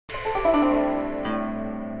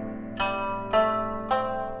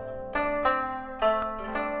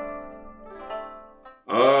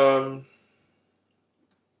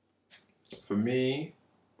For me,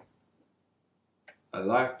 a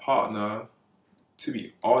life partner, to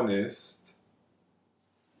be honest,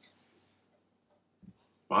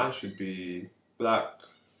 mine should be black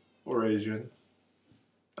or Asian.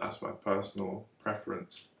 That's my personal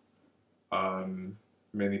preference.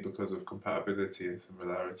 Mainly because of compatibility and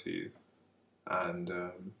similarities and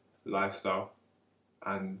lifestyle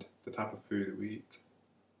and the type of food we eat.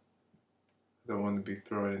 I don't want to be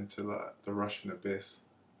thrown into like the Russian abyss.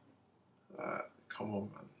 Come on,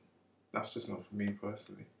 man. That's just not for me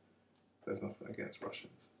personally. There's nothing against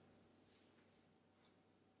Russians.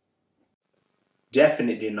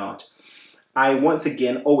 Definitely not. I once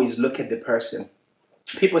again always look at the person.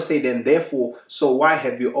 People say then therefore, so why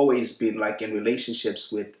have you always been like in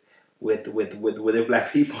relationships with the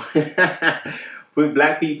black people? With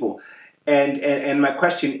black people. And my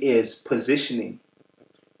question is positioning.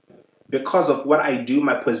 Because of what I do,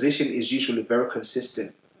 my position is usually very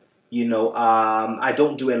consistent. You know, I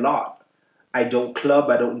don't do a lot. I don't club,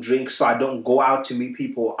 I don't drink, so I don't go out to meet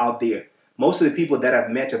people out there. Most of the people that I've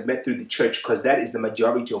met through the church because that is the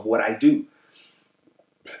majority of what I do.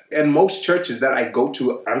 And most churches that I go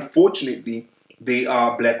to, unfortunately, they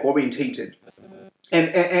are black orientated.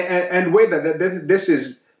 And whether this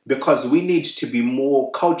is because we need to be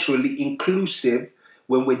more culturally inclusive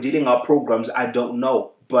when we're dealing our programs, I don't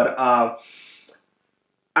know. But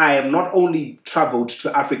I have not only traveled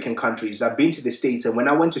to African countries, I've been to the States, and when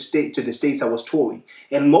I went to the States, I was touring.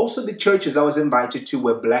 And most of the churches I was invited to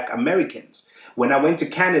were black Americans. When I went to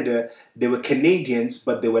Canada, they were Canadians,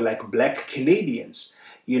 but they were like black Canadians.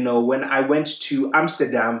 You know, when I went to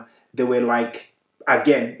Amsterdam, they were like,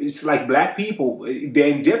 again, it's like black people.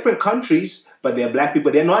 They're in different countries, but they're black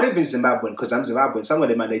people. They're not even Zimbabwean, because I'm Zimbabwean. Some of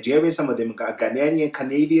them are Nigerians, some of them are Ghanaian,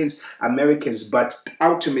 Canadians, Americans, but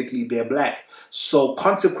ultimately they're black. So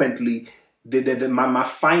consequently, my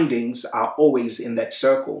findings are always in that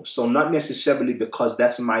circle. So not necessarily because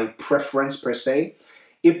that's my preference per se.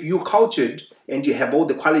 If you're cultured and you have all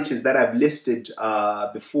the qualities that I've listed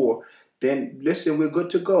before, then listen, we're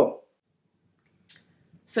good to go.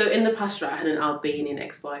 So in the past, I had an Albanian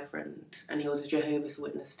ex-boyfriend and he was a Jehovah's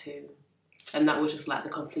Witness too. And that was just like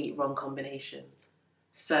the complete wrong combination.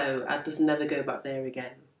 So I'd just never go back there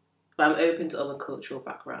again. But I'm open to other cultural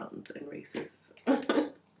backgrounds and races.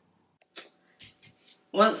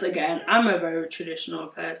 Once again, I'm a very traditional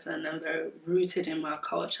person and very rooted in my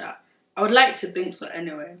culture. I would like to think so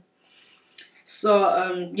anyway.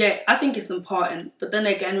 So, yeah, I think it's important. But then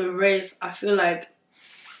again, with race, I feel like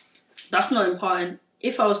that's not important.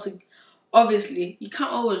 If I was to, obviously, you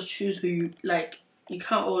can't always choose who you like. You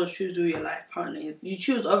can't always choose who your life partner is. You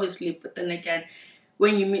choose, obviously, but then again,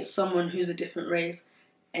 when you meet someone who's a different race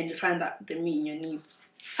and you find that they're meeting your needs,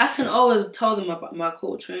 I can always tell them about my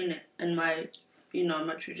culture, innit, and my, you know,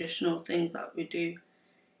 my traditional things that we do,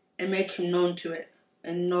 and make him known to it,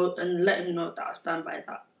 and let him know that I stand by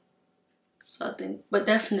that. So I think, but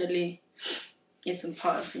definitely, it's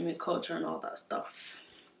important for me, culture and all that stuff.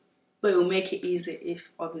 But it will make it easier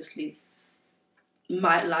if, obviously,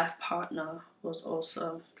 my life partner was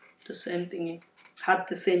also the same thing, had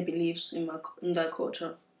the same beliefs in their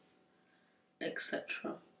culture,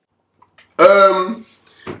 etc.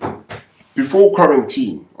 Before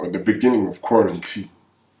quarantine, or the beginning of quarantine,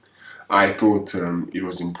 I thought it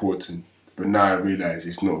was important, but now I realise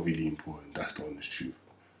it's not really important. That's the honest truth.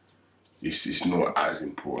 It's not as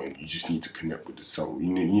important. You just need to connect with someone.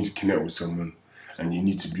 You need to connect with someone, and you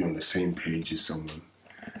need to be on the same page as someone.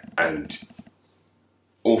 And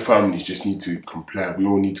all families just need to comply. We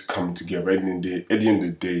all need to come together. At the end of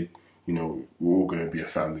the day, you know, we're all going to be a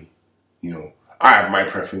family. You know, I have my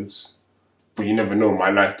preference, but you never know.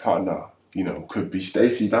 My life partner, you know, could be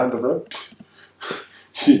Stacey down the road.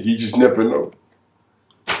 You just never know.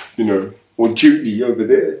 You know, or Judy over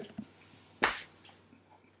there.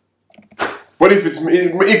 What if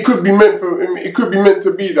it could be meant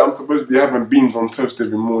to be that I'm supposed to be having beans on toast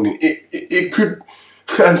every morning. It could,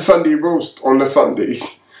 and Sunday roast on a Sunday.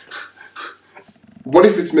 What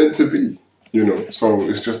if it's meant to be? You know, so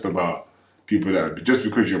it's just about people that just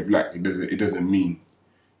because you're black, it doesn't mean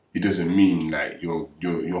like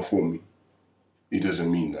you're for me. It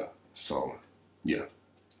doesn't mean that. So yeah.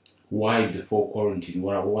 Why before quarantine?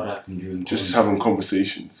 What happened during just quarantine? having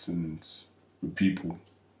conversations with people,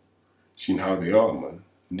 seeing how they are, man.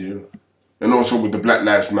 Yeah. And also with the Black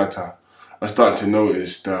Lives Matter, I started to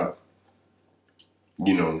notice that,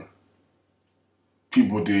 you know,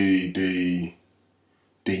 people they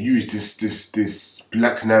they use this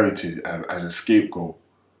black narrative as a scapegoat,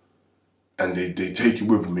 and they take it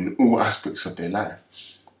with them in all aspects of their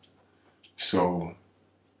lives. So,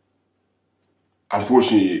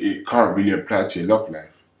 unfortunately, it can't really apply to your love life.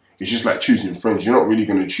 It's just like choosing friends. You're not really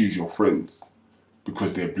going to choose your friends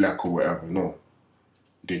because they're black or whatever. No,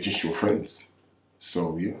 they're just your friends.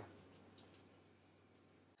 So, yeah.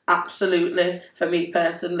 Absolutely, for me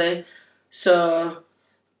personally. So,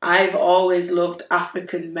 I've always loved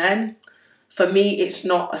African men. For me, it's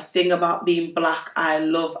not a thing about being black. I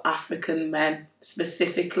love African men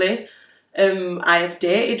specifically. I have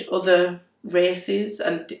dated other races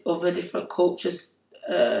and other different cultures,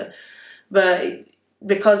 but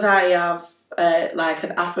because I have like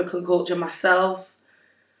an African culture myself,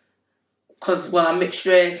 because, well, I'm mixed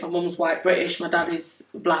race, my mum's white British, my dad is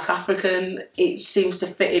black African, it seems to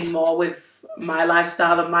fit in more with my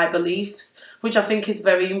lifestyle and my beliefs, which I think is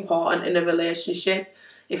very important in a relationship.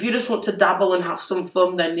 If you just want to dabble and have some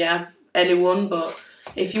fun, then yeah, anyone. But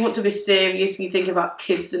if you want to be serious and you think about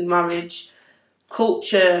kids and marriage,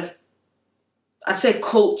 culture, I'd say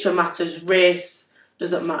culture matters. Race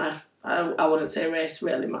doesn't matter. I wouldn't say race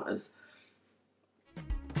really matters.